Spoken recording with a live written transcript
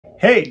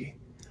Hey,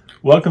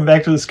 welcome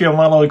back to the Scale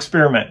Model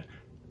Experiment.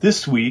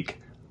 This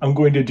week, I'm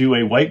going to do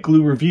a white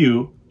glue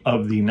review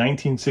of the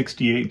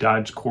 1968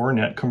 Dodge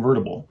Coronet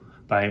Convertible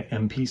by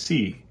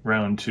MPC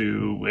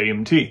Round2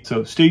 AMT.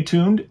 So stay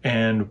tuned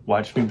and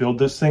watch me build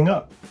this thing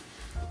up.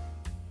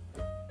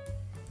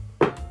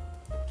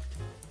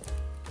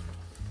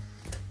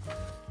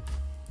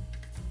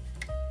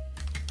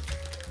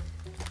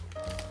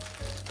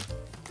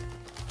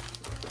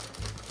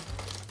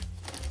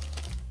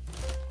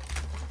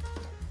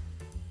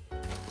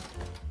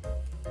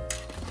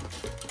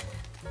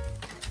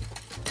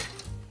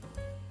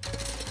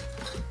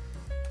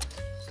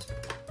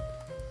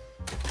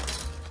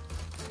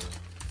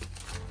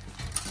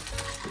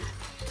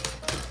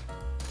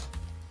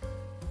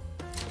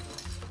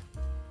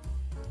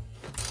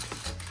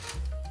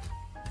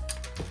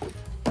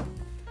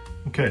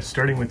 Okay,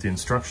 starting with the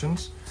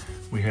instructions,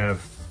 we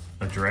have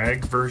a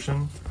drag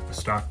version, a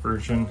stock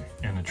version,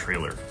 and a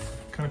trailer.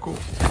 Kind of cool.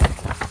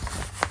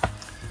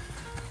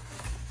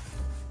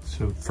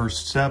 So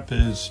first step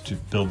is to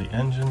build the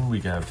engine. We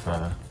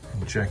have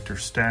injector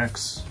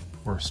stacks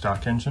or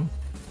stock engine.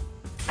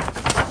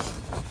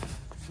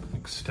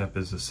 Next step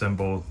is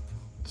assemble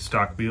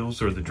stock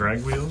wheels or the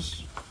drag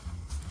wheels.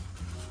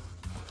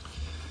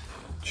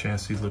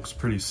 Chassis looks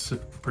pretty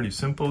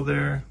simple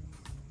there.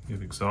 We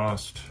have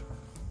exhaust,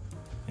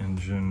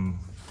 engine,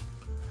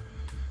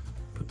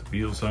 put the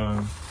wheels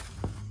on,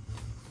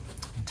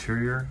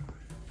 interior,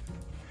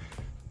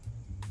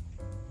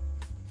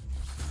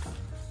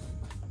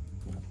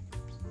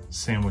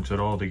 sandwich it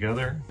all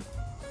together,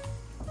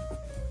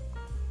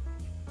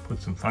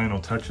 put some final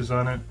touches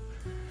on it,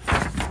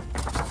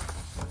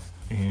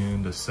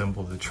 and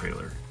assemble the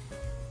trailer,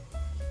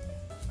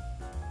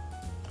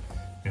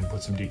 and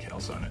put some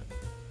decals on it.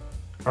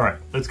 All right,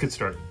 let's get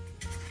started.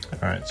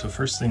 All right, so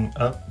first thing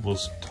up, we'll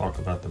talk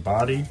about the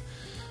body.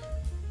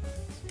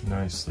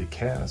 Nicely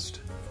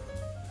cast.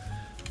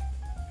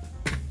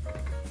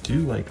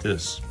 Do like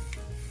this.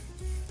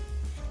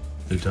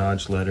 The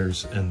Dodge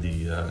letters and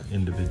the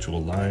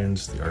individual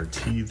lines, the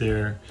RT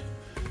there.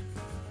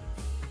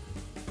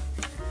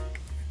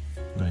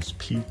 Nice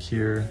peak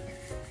here.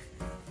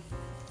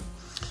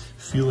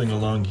 Feeling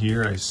along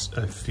here, I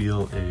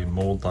feel a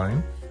mold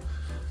line.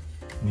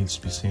 Needs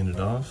to be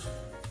sanded off.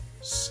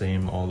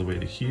 Same all the way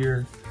to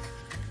here.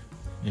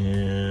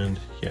 And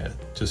yeah,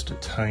 just a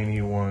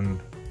tiny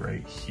one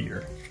right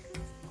here.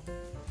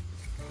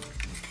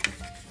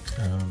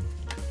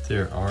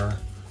 There are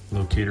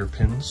locator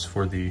pins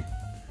for the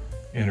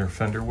inner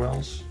fender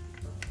wells.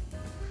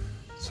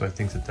 So I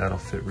think that that'll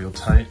fit real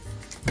tight.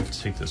 Let's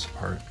take this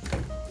apart.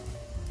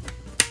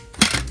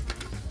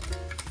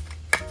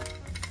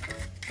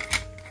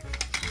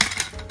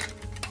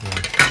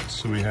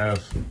 So we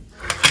have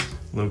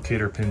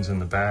locator pins in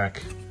the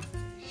back,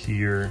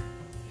 here,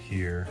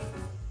 here.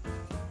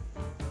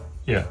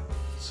 Yeah,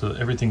 so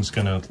everything's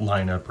gonna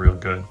line up real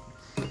good.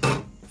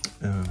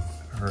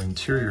 Our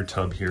interior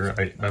tub here,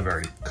 I've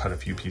already cut a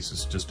few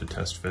pieces just to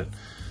test fit,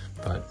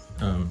 but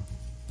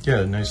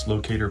yeah, nice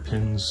locator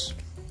pins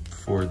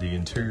for the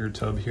interior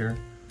tub here.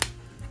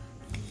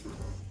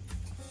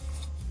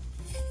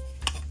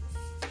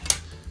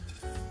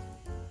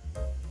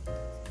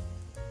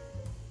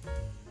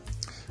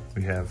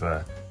 We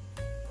have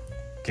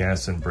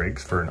gas and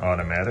brakes for an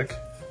automatic.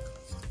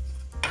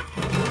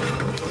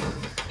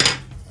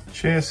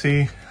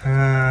 Chassis,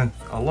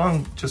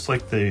 along just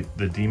like the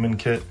Demon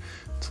kit,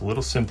 it's a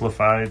little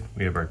simplified.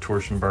 We have our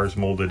torsion bars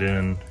molded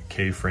in,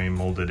 K-frame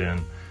molded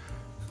in.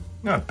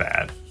 Not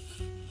bad.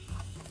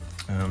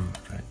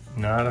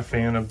 Not a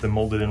fan of the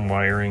molded in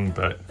wiring,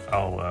 but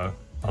I'll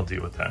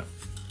deal with that.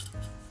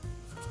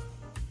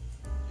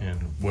 And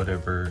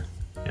whatever,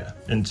 yeah.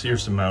 And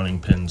here's some mounting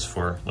pins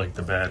for like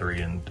the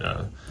battery and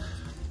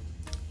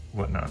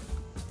whatnot.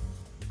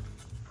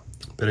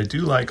 But I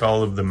do like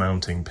all of the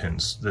mounting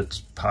pins.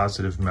 That's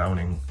positive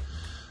mounting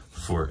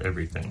for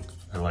everything.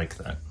 I like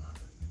that.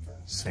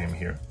 Same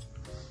here.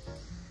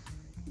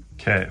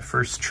 Okay,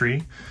 first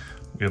tree,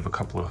 we have a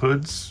couple of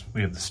hoods.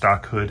 We have the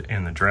stock hood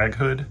and the drag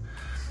hood.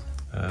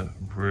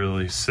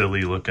 Really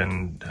silly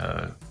looking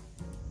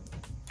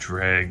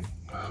drag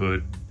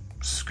hood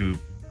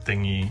scoop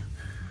thingy.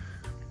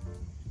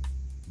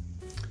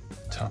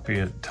 Top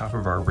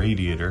of our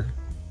radiator,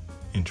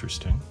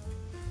 interesting.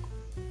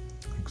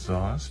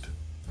 Exhaust.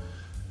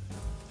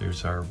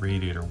 There's our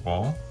radiator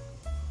wall,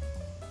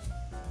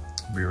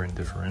 rear end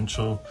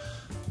differential,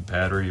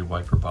 battery,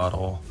 wiper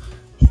bottle,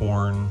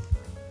 horn.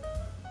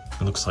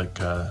 It looks like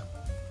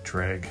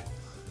drag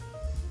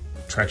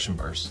traction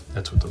bars.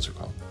 That's what those are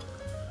called.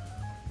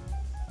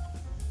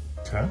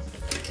 Okay.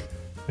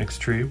 Next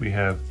tree, we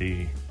have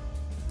the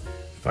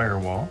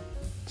firewall.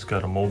 It's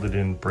got a molded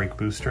in brake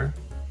booster.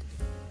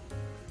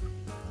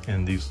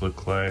 And these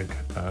look like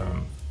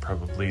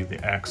probably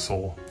the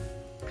axle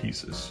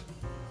pieces.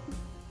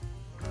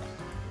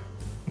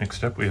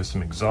 Next up, we have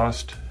some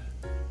exhaust.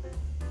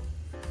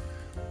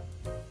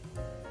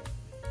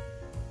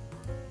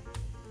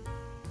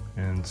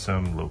 And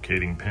some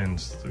locating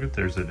pins. Look at,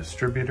 there's a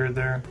distributor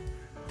there.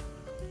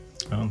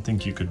 I don't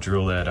think you could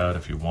drill that out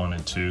if you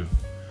wanted to.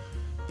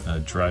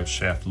 Drive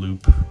shaft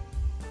loop.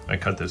 I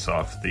cut this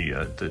off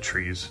the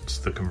trees. It's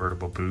the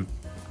convertible boot.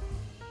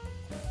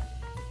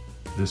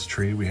 This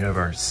tree, we have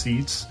our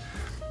seats.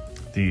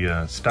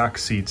 The stock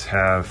seats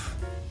have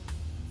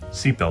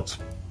seat belts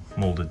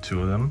molded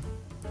to them.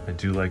 I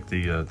do like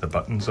the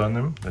buttons on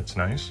them. That's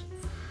nice.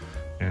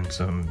 And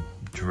some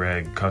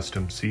drag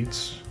custom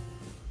seats,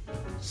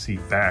 seat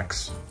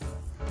backs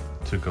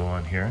to go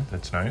on here.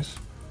 That's nice.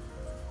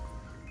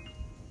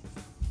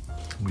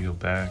 Wheel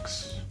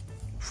backs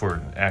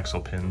for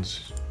axle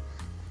pins.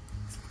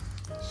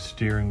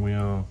 Steering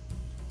wheel.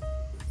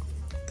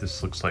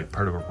 This looks like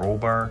part of a roll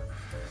bar.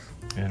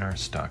 And our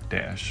stock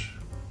dash.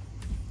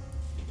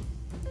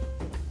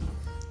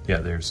 Yeah,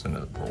 there's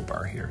another roll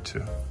bar here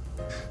too.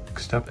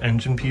 Next up,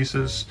 engine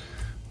pieces.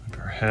 We have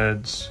our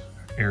heads,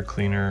 our air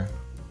cleaner.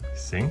 I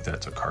think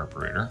that's a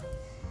carburetor.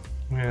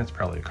 Yeah, it's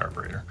probably a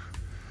carburetor.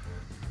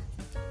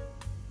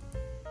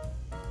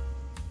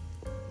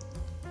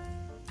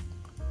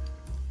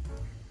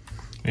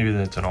 Maybe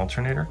that's an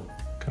alternator.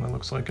 Kind of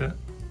looks like it.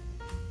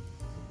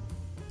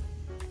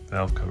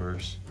 Valve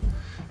covers.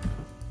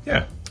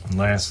 Yeah. And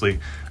lastly,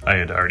 I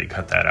had already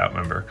cut that out,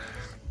 remember?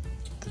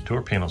 The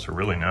door panels are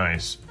really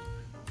nice.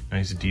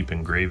 Nice deep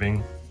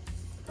engraving.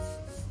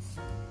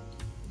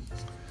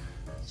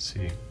 Let's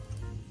see,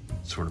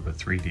 sort of a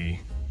 3D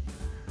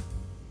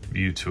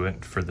view to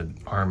it for the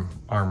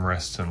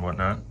armrests and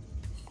whatnot.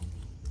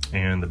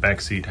 And the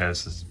back seat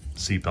has the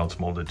seat belts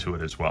molded to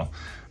it as well.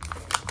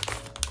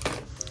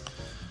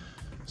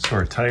 So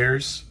our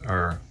tires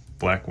are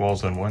black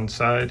walls on one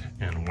side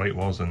and white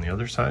walls on the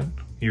other side.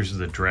 Here's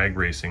the drag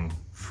racing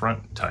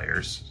front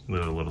tires, a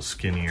little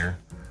skinnier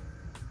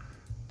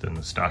than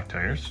the stock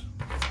tires.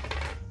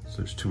 So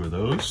there's two of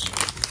those.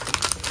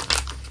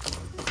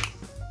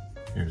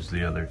 Here's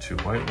the other two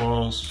white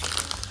walls.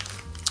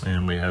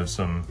 And we have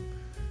some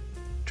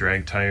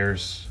drag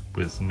tires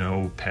with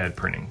no pad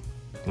printing,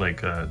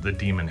 like the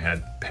Demon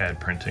had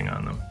pad printing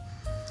on them.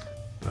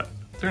 But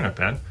they're not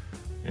bad.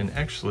 And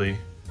actually,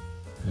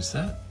 is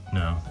that?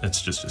 No,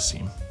 it's just a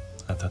seam.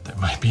 I thought that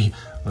might be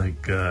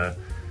like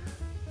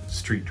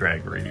street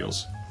drag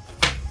radials.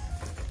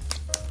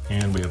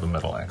 And we have a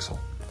metal axle.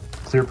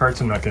 Clear parts,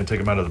 I'm not going to take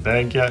them out of the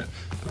bag yet,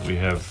 but we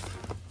have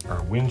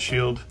our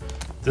windshield.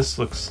 This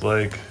looks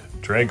like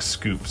drag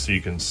scoop, so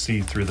you can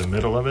see through the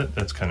middle of it.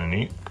 That's kind of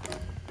neat.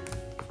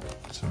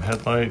 Some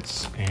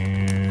headlights,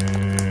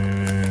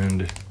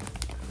 and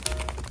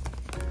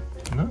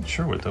I'm not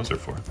sure what those are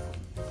for.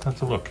 I'll have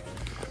to look.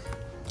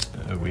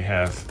 We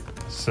have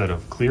a set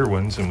of clear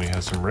ones, and we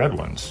have some red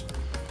ones.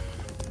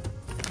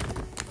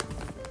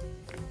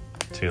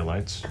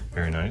 Taillights,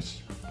 very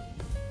nice.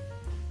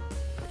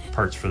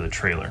 Parts for the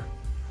trailer.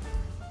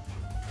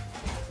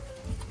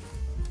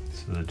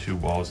 So the two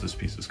walls this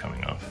piece is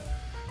coming off.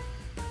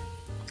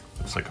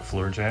 Looks like a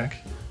floor jack,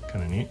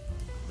 kind of neat.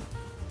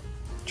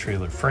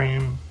 Trailer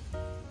frame.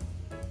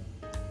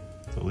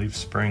 The leaf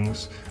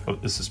springs. Oh,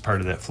 this is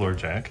part of that floor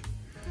jack.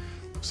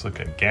 Looks like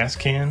a gas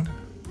can,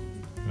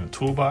 and a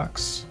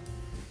toolbox,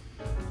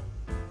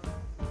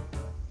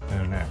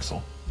 and an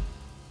axle.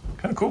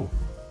 Kind of cool.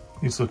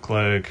 These look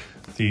like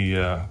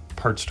the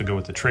parts to go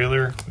with the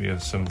trailer. We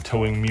have some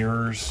towing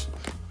mirrors,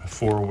 a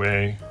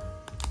 4-way.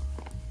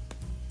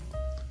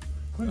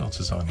 What else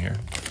is on here?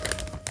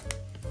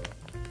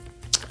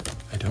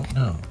 I don't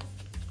know.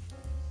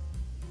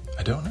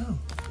 I don't know.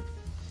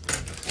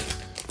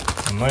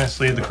 And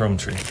lastly, the chrome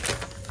tree.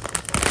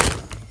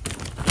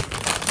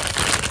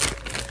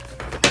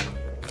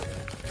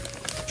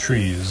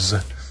 Trees.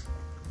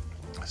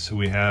 So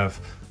we have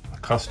a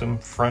custom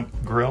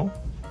front grille,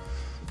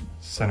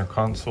 center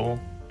console,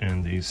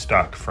 and the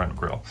stock front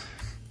grille.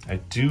 I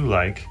do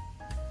like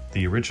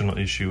the original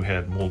issue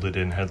had molded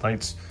in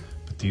headlights,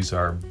 but these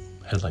are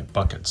headlight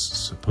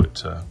buckets to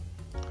put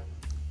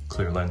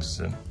clear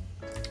lenses in.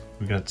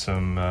 We got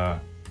some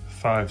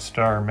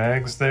 5-star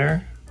mags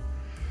there.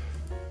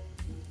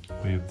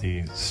 We have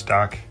the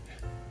stock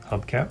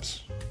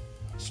hubcaps,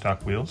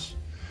 stock wheels,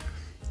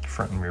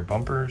 front and rear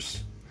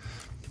bumpers.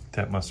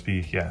 That must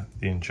be, yeah,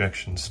 the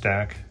injection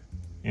stack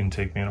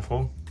intake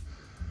manifold.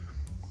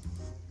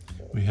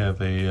 We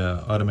have a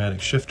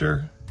automatic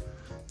shifter,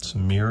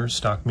 some mirrors,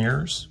 stock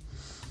mirrors,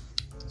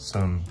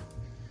 some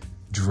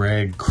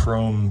drag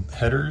chrome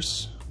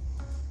headers,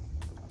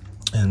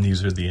 and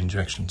these are the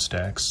injection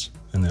stacks,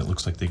 and it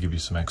looks like they give you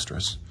some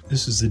extras.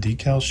 This is the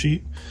decal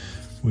sheet.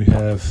 We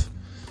have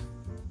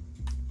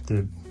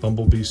the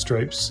bumblebee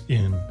stripes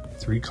in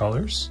 3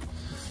 colors,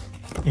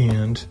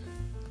 and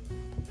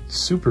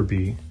Super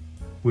Bee,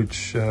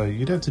 which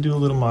you'd have to do a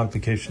little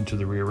modification to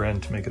the rear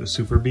end to make it a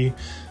Super Bee.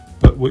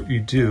 But what you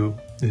do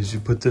is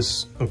you put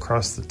this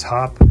across the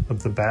top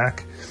of the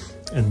back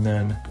and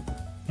then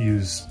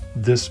use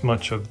this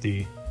much of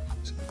the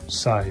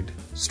side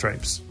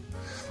stripes.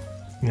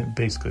 And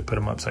basically put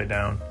them upside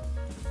down.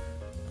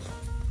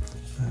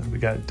 We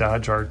got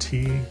Dodge RT.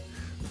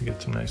 We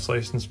got some nice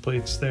license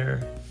plates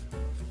there.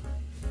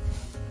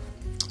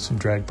 Some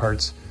drag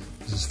parts.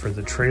 This is for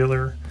the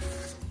trailer.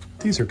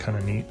 These are kind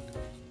of neat.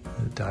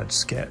 The Dodge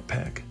Scat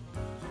Pack.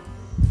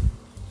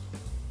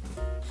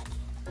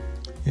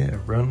 Yeah,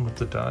 run with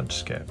the Dodge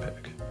Scat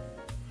Pack.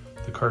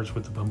 The cars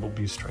with the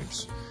bumblebee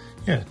stripes.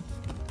 Yeah.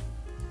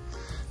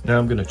 Now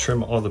I'm going to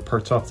trim all the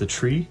parts off the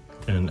tree,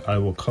 and I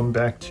will come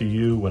back to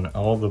you when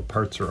all the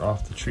parts are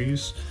off the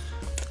trees,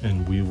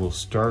 and we will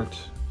start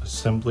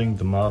assembling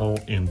the model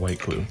in white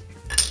glue.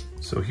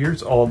 So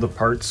here's all the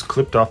parts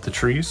clipped off the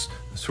trees.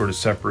 I sort of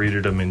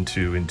separated them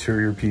into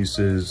interior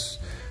pieces,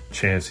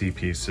 chassis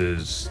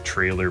pieces,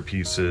 trailer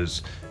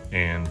pieces,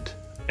 and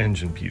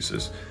engine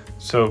pieces.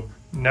 So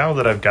now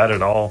that I've got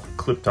it all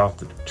clipped off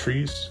the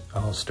trees,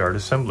 I'll start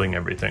assembling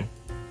everything.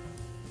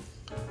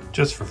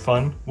 Just for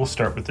fun, we'll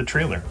start with the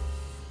trailer.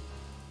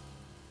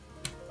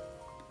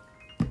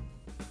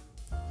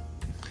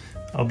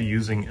 I'll be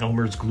using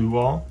Elmers Glue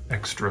All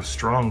Extra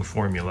Strong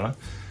formula.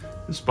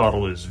 This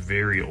bottle is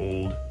very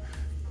old.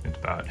 It's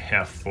about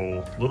half full,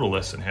 a little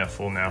less than half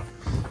full now.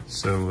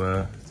 So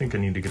I think I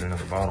need to get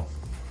another bottle.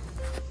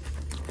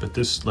 But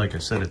this, like I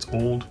said, it's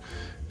old,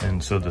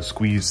 and so the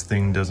squeeze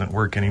thing doesn't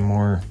work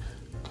anymore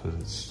because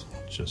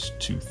it's just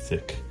too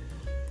thick.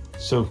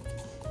 So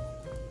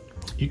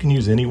you can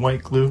use any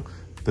white glue,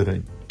 but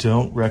I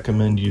don't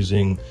recommend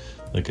using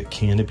like a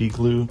canopy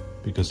glue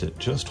because it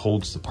just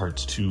holds the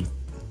parts too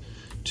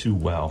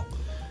well.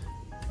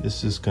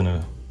 This is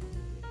gonna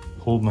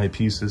hold my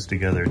pieces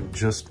together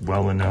just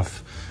well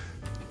enough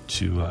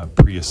to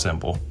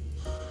pre-assemble.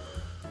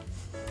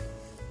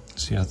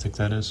 See how thick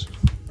that is?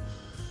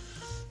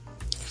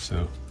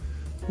 So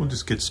we'll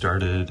just get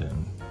started,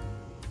 and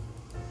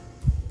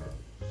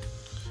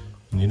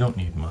you don't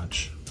need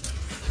much.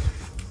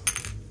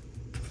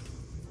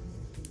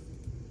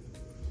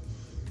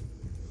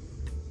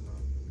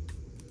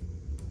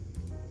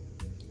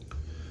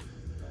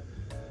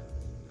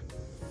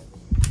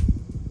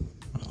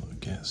 A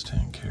gas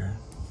tank here.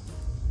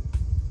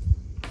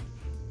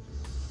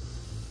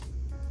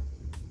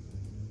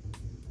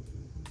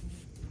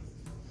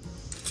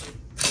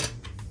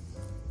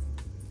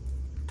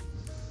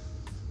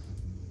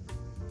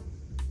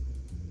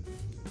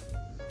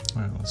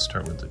 All right, let's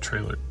start with the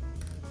trailer.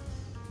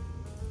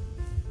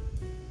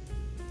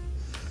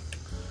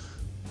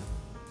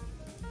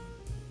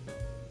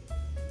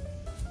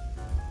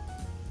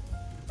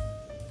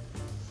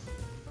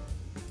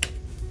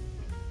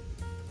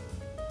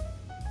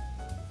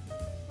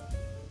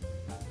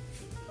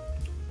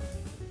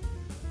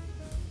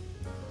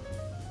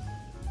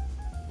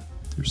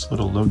 There's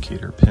little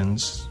locator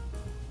pins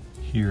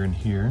here and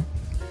here.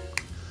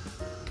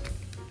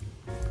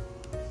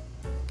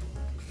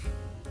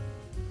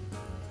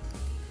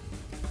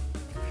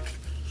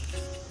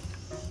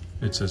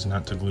 It says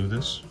not to glue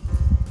this,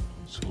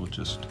 so we'll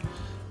just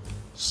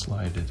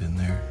slide it in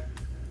there.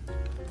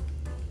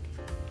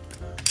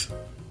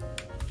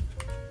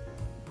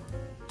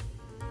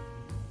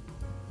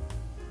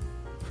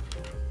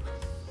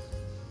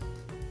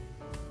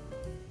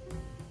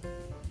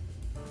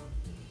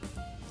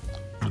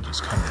 We'll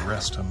just kind of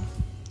rest them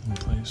in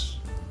place.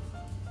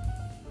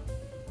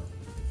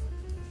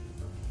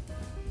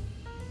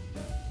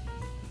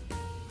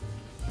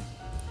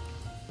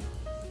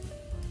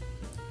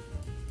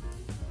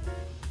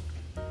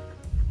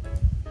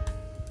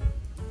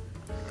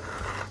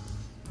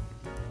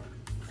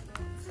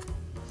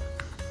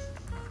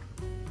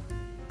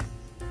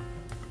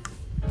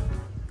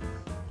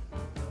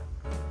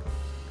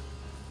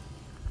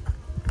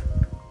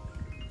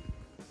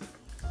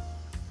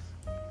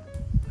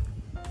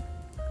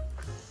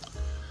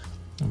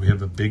 We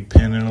have a big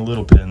pin and a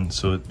little pin,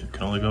 so it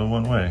can only go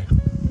one way.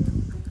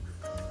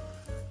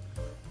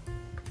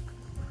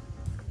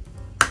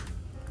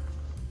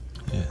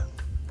 Yeah,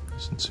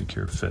 nice and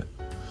secure fit.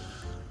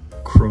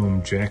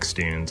 Chrome jack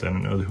stands. I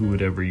don't know who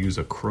would ever use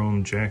a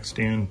chrome jack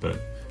stand, but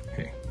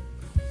hey.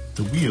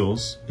 The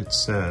wheels, it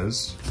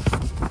says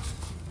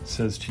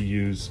to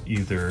use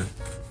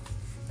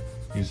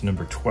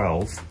number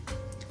 12,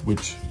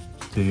 which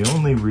they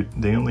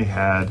only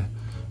had,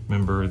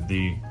 remember,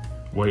 the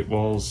white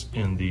walls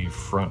and the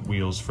front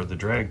wheels for the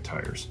drag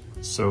tires.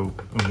 So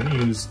I'm going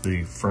to use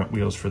the front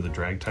wheels for the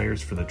drag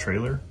tires for the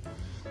trailer.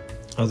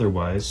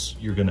 Otherwise,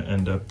 you're going to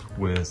end up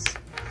with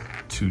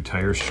 2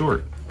 tires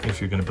short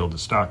if you're going to build a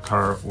stock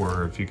car,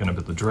 or if you're going to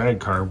build a drag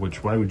car,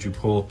 which why would you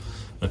pull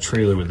a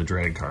trailer with a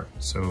drag car?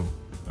 So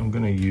I'm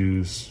going to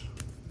use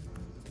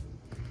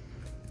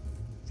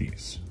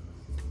these.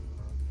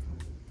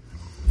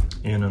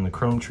 And on the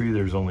chrome tree,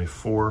 there's only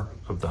 4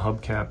 of the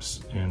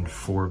hubcaps and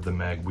 4 of the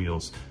mag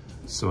wheels.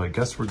 So I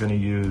guess we're going to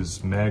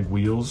use mag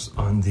wheels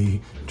on the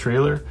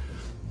trailer.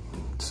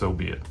 So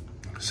be it.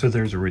 So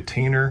there's a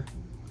retainer.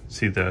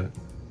 See the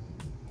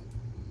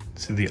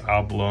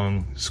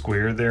oblong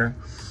square there?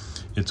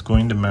 It's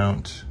going to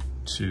mount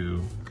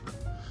to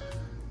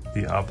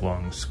the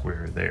oblong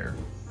square there.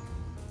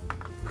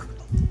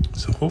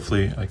 So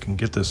hopefully I can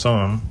get this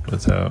on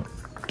without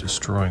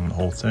destroying the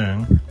whole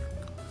thing.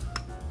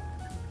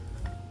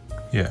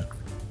 Yeah,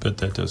 but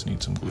that does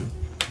need some glue.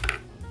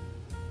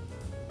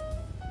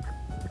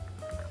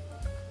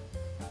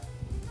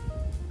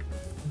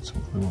 Put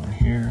some glue on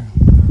here.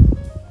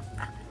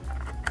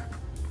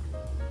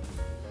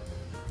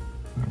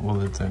 We'll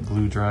let that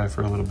glue dry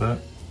for a little bit.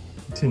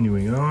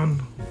 Continuing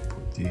on, we'll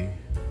put the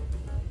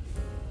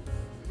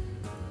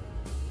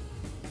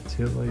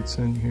taillights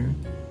in here.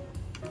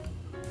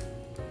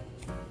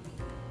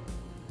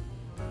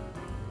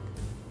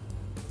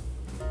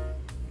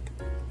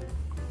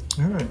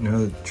 All right, now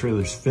that the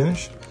trailer's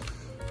finished,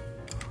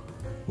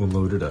 we'll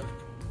load it up.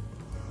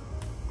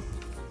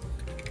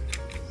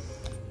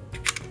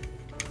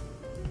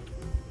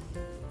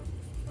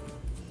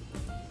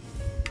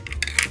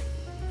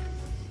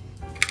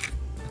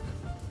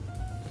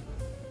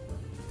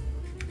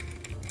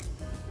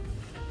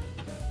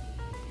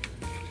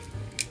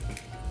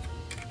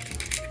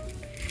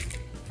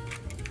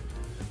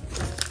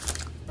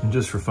 And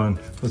just for fun,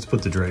 let's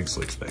put the drag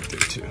slicks back there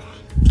too.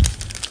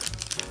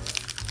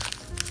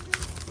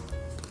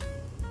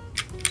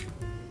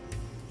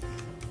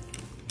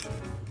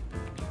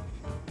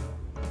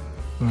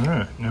 All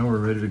right, now we're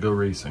ready to go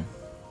racing.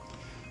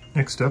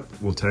 Next up,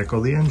 we'll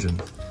tackle the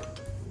engine.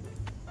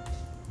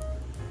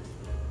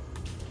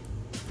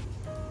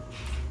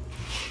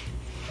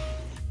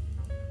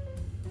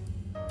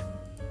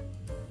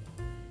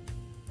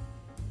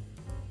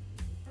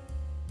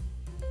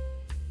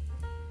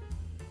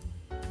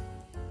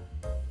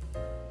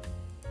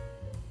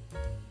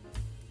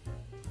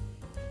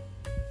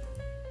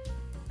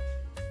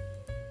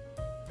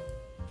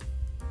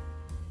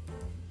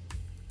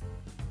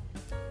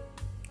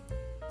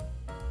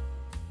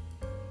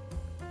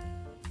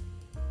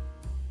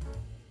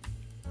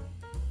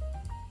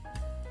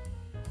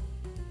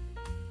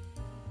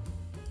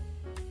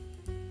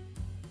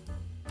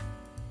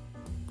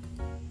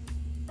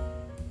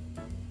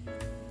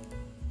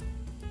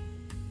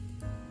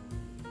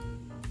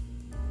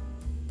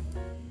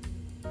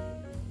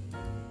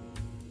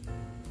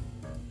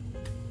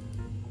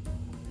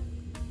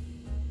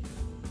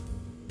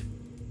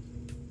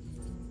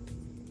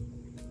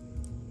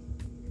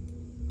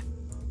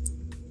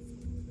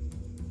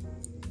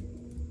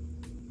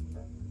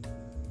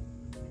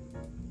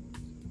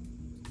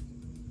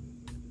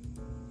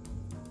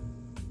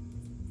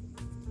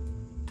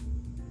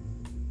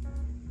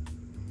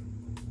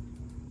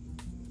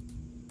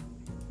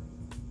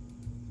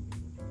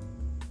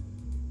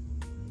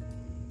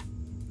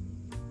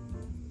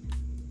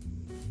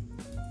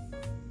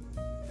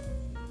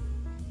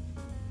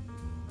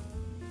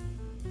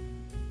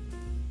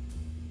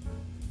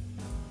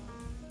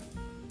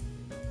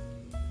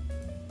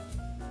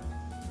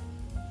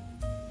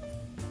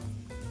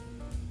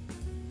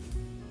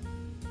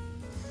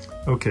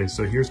 Okay,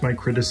 so here's my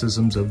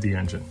criticisms of the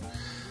engine.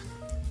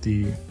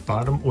 The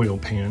bottom oil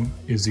pan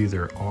is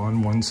either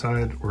on one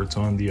side or it's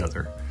on the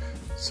other.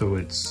 So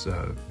it's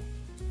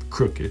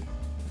crooked.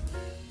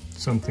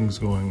 Something's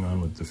going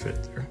on with the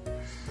fit there.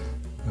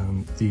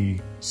 The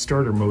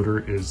starter motor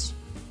is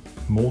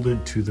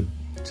molded to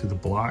the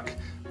block.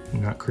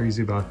 I'm not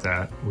crazy about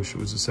that. Wish it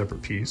was a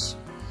separate piece.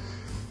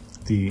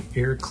 The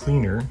air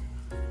cleaner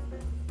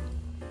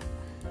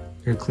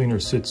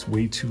sits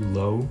way too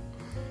low.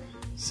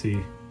 See,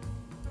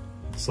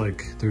 it's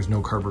like there's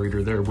no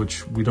carburetor there,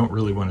 which we don't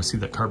really want to see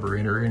that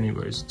carburetor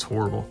anyways. It's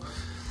horrible.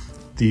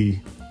 The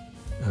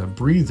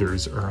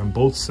breathers are on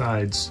both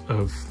sides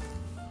are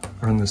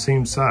on the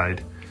same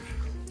side,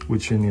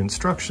 which in the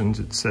instructions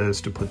it says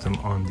to put them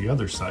on the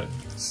other side.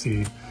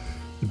 See,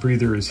 the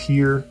breather is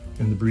here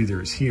and the breather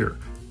is here,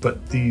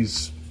 but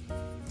these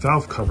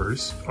valve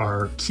covers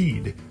are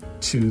keyed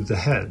to the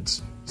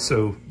heads,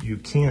 so you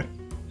can't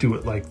do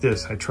it like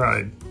this. I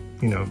tried,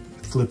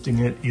 flipping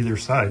it either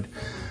side.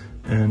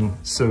 And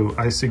so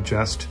I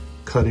suggest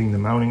cutting the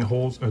mounting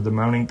holes or the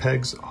mounting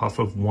pegs off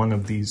of one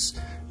of these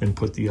and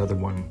put the other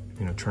one,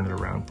 turn it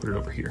around, put it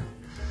over here.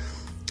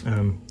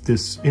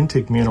 This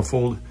intake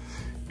manifold,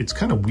 it's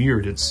kind of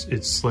weird.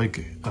 It's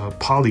like a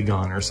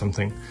polygon or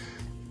something.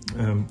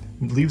 It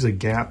leaves a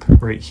gap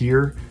right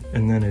here,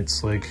 and then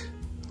it's like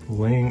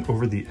laying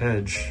over the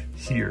edge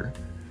here.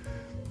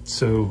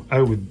 So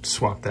I would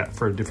swap that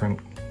for a different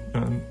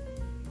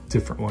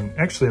one.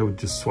 Actually, I would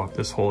just swap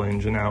this whole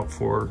engine out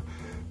for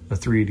a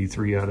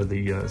 383 out of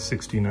the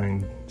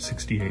 69,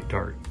 68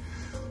 Dart.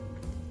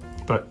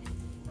 But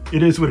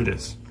it is what it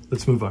is.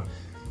 Let's move on.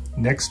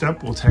 Next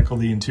up, we'll tackle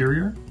the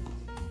interior.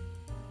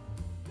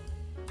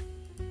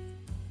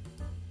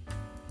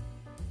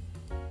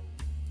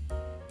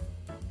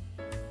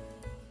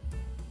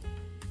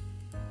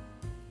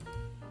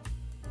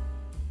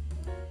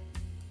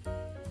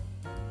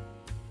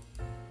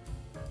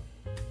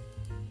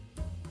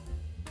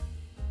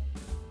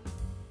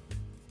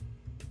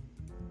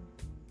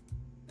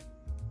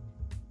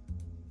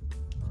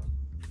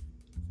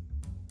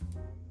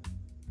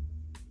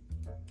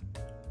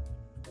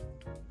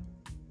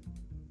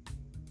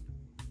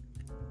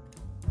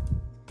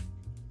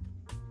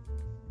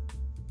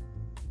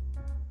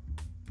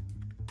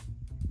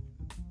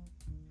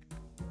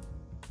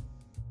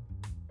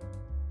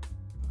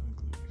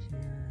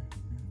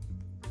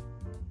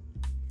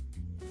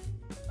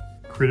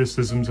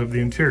 criticisms of the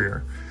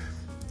interior.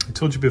 I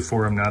told you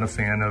before, I'm not a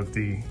fan of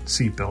the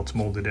seat belts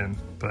molded in,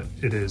 but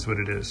it is what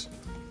it is.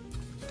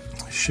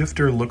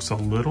 Shifter looks a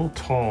little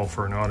tall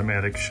for an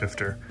automatic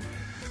shifter.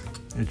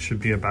 It should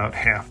be about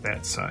half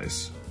that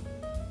size.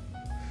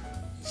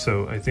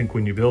 So I think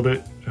when you build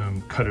it,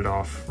 cut it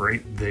off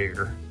right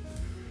there.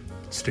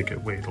 Stick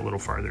it weight a little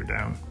farther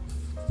down.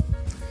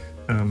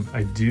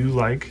 I do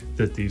like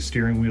that the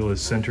steering wheel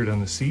is centered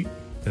on the seat.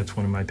 That's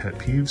one of my pet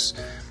peeves.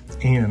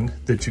 And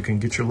that you can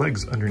get your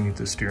legs underneath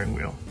the steering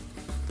wheel.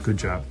 Good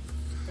job.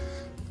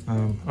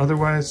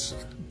 Otherwise,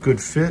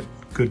 good fit,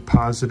 good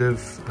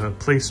positive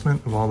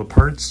placement of all the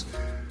parts.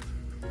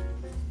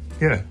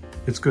 Yeah,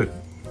 it's good.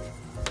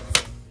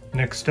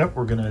 Next step,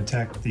 we're gonna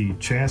attack the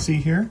chassis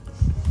here.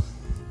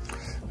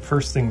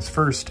 First things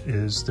first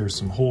is there's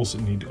some holes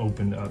that need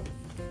opened up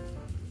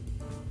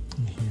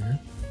in here.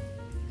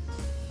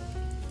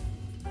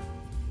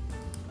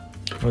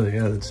 Oh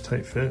yeah, that's a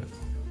tight fit.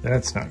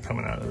 That's not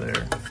coming out of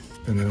there.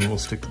 And then we'll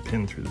stick the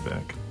pin through the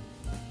back.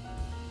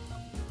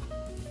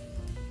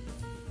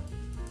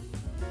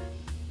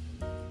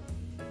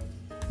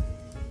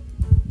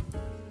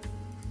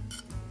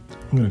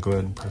 I'm gonna go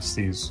ahead and press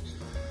these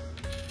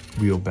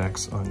wheel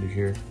backs onto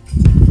here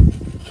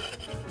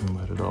and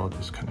let it all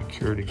just kind of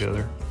cure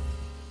together.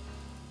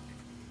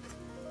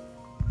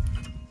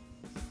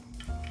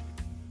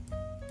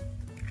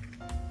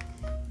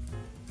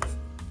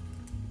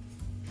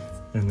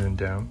 And then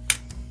down.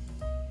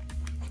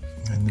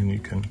 And then you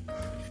can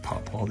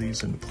pop all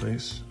these into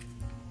place.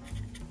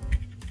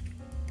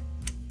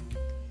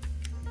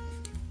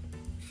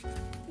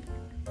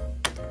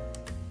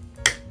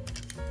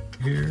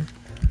 Here.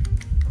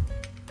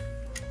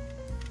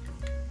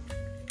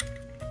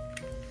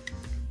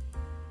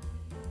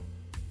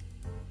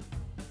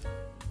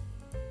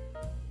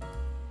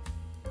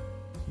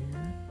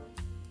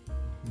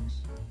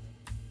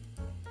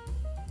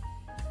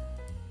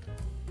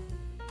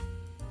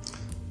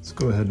 Let's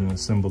go ahead and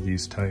assemble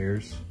these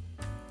tires.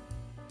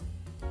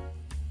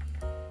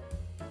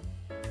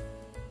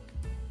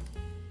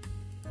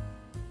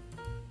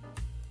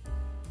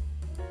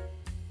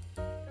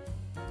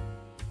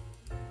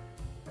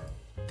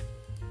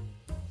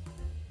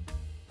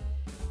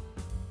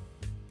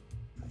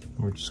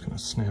 We're just going to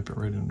snap it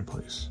right into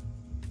place.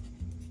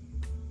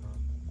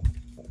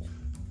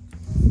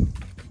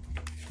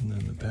 And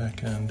then the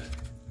back end,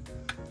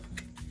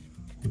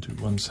 we'll do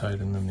one side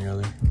and then the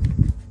other.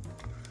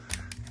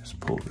 Just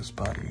pull this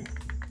body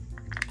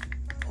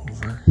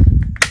over.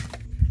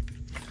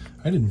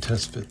 I didn't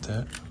test fit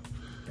that.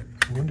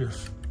 I wonder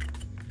if,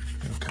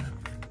 okay.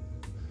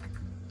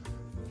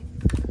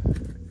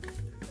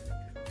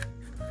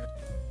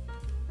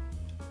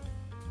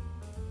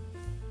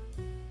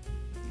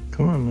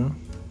 Come on now.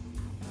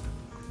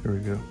 There we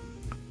go.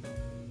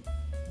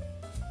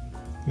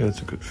 Yeah,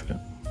 that's a good fit.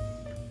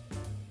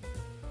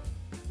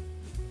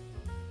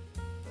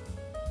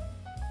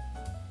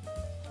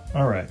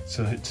 All right,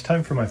 so it's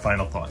time for my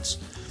final thoughts.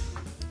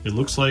 It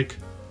looks like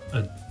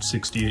a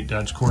 68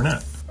 Dodge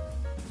Coronet.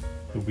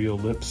 The wheel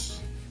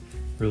lips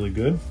really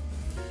good.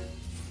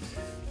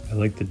 I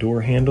like the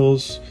door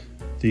handles.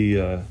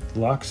 The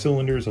lock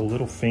cylinder is a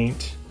little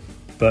faint,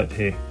 but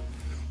hey,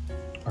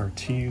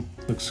 RT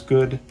looks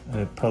good.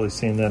 I'd probably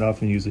sand that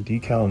off and use a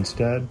decal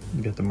instead.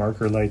 You got the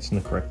marker lights in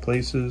the correct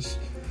places.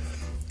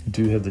 You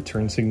do have the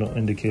turn signal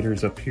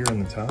indicators up here on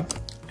the top.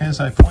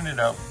 As I pointed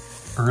out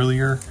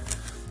earlier,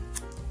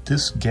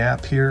 this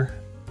gap here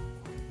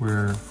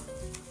where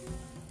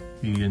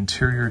the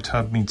interior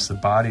tub meets the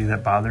body,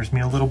 that bothers me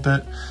a little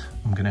bit.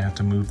 I'm gonna have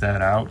to move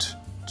that out,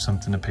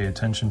 something to pay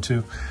attention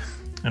to.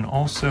 And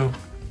also,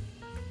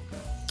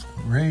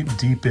 right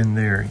deep in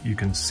there, you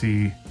can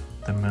see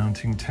the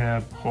mounting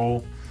tab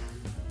hole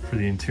for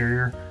the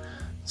interior.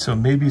 So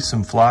maybe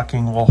some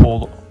flocking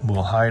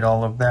will hide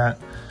all of that,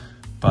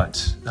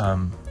 but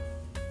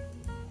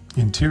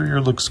interior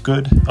looks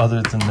good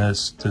other than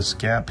this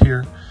gap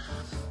here.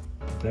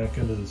 The back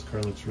end of this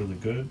car looks really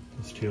good.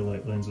 These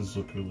taillight lenses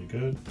look really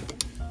good.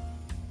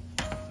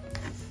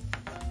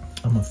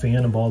 I'm a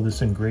fan of all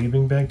this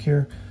engraving back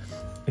here.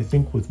 I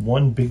think with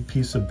one big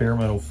piece of bare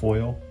metal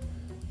foil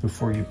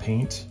before you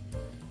paint,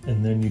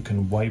 and then you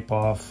can wipe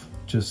off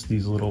just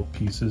these little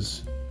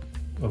pieces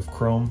of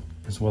chrome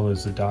as well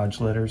as the Dodge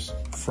letters.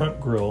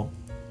 Front grille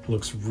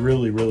looks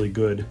really, really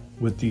good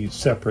with the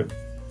separate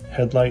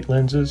headlight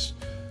lenses.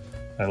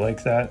 I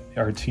like that.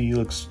 RT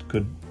looks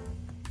good.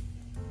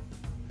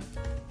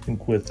 I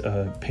think with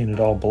painted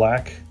all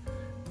black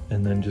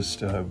and then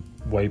just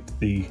wipe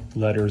the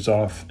letters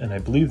off, and I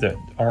believe that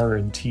R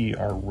and T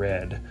are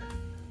red.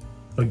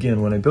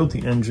 Again, when I built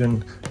the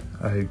engine,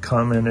 I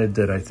commented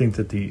that I think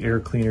that the air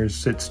cleaner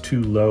sits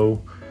too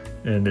low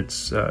and it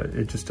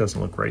just doesn't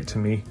look right to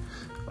me.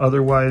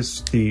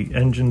 Otherwise, the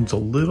engine's a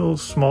little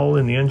small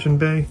in the engine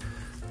bay.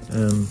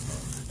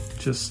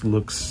 Just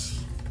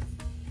looks,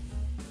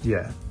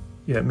 yeah,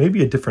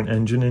 maybe a different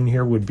engine in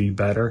here would be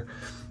better.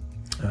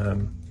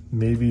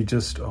 Maybe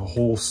just a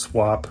whole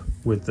swap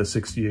with the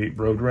 68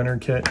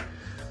 Roadrunner kit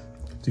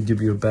to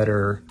give you a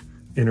better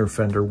inner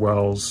fender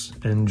wells,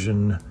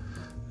 engine,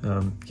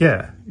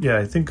 Yeah,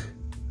 I think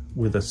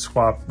with a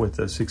swap with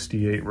a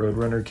 68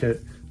 Roadrunner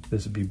kit,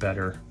 this would be a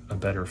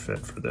better fit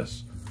for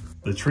this.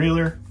 The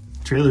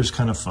trailer's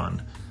kind of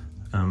fun.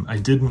 I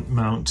didn't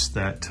mount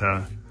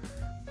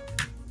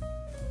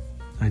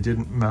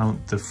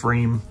the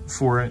frame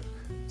for it,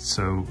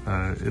 so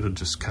it'll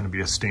just kind of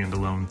be a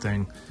standalone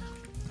thing.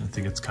 I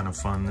think it's kind of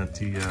fun that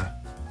the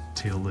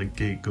tail leg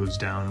gate goes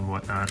down and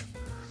whatnot.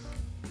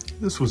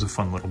 This was a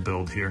fun little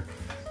build here.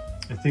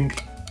 I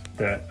think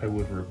that I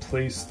would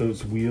replace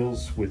those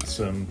wheels with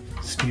some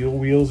steel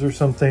wheels or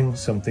something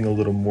a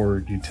little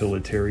more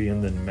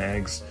utilitarian than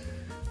mags,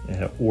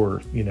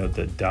 or, you know,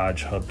 the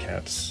Dodge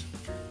hubcaps.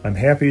 I'm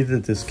happy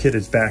that this kit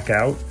is back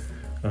out.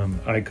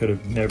 I could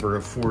have never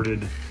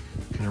afforded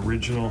an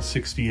original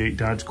 68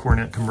 Dodge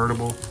Coronet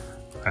convertible.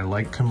 I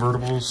like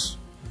convertibles,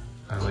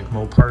 I like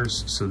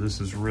Mopars, so this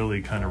is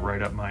really kind of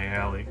right up my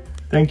alley.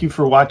 Thank you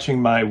for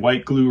watching my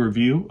white glue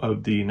review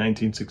of the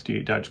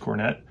 1968 Dodge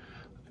Coronet.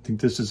 I think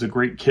this is a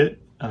great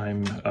kit.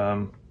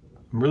 I'm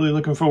really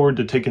looking forward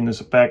to taking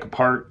this back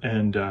apart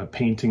and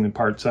painting the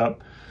parts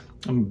up.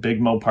 I'm a big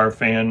Mopar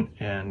fan,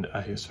 and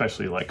I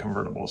especially like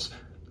convertibles.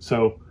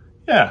 So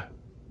yeah,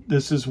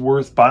 this is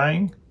worth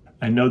buying.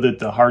 I know that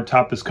the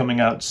hardtop is coming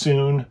out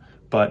soon,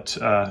 but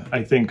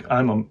I think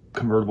I'm a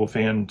convertible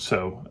fan,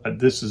 so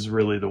this is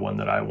really the one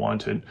that I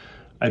wanted.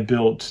 I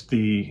built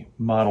the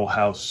Model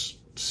House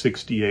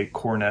 68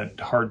 Coronet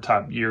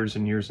hardtop years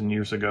and years and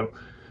years ago,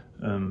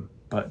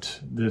 but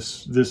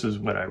this is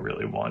what I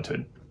really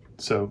wanted.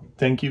 So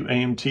thank you,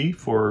 AMT,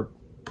 for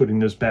putting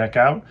this back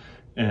out,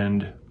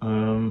 and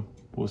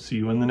we'll see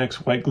you in the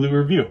next white glue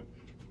review.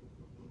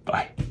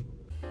 Bye.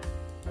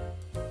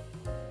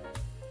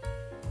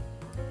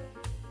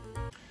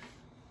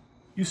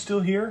 You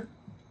still here?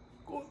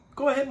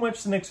 Go ahead and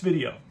watch the next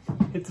video.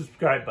 Hit the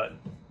subscribe button.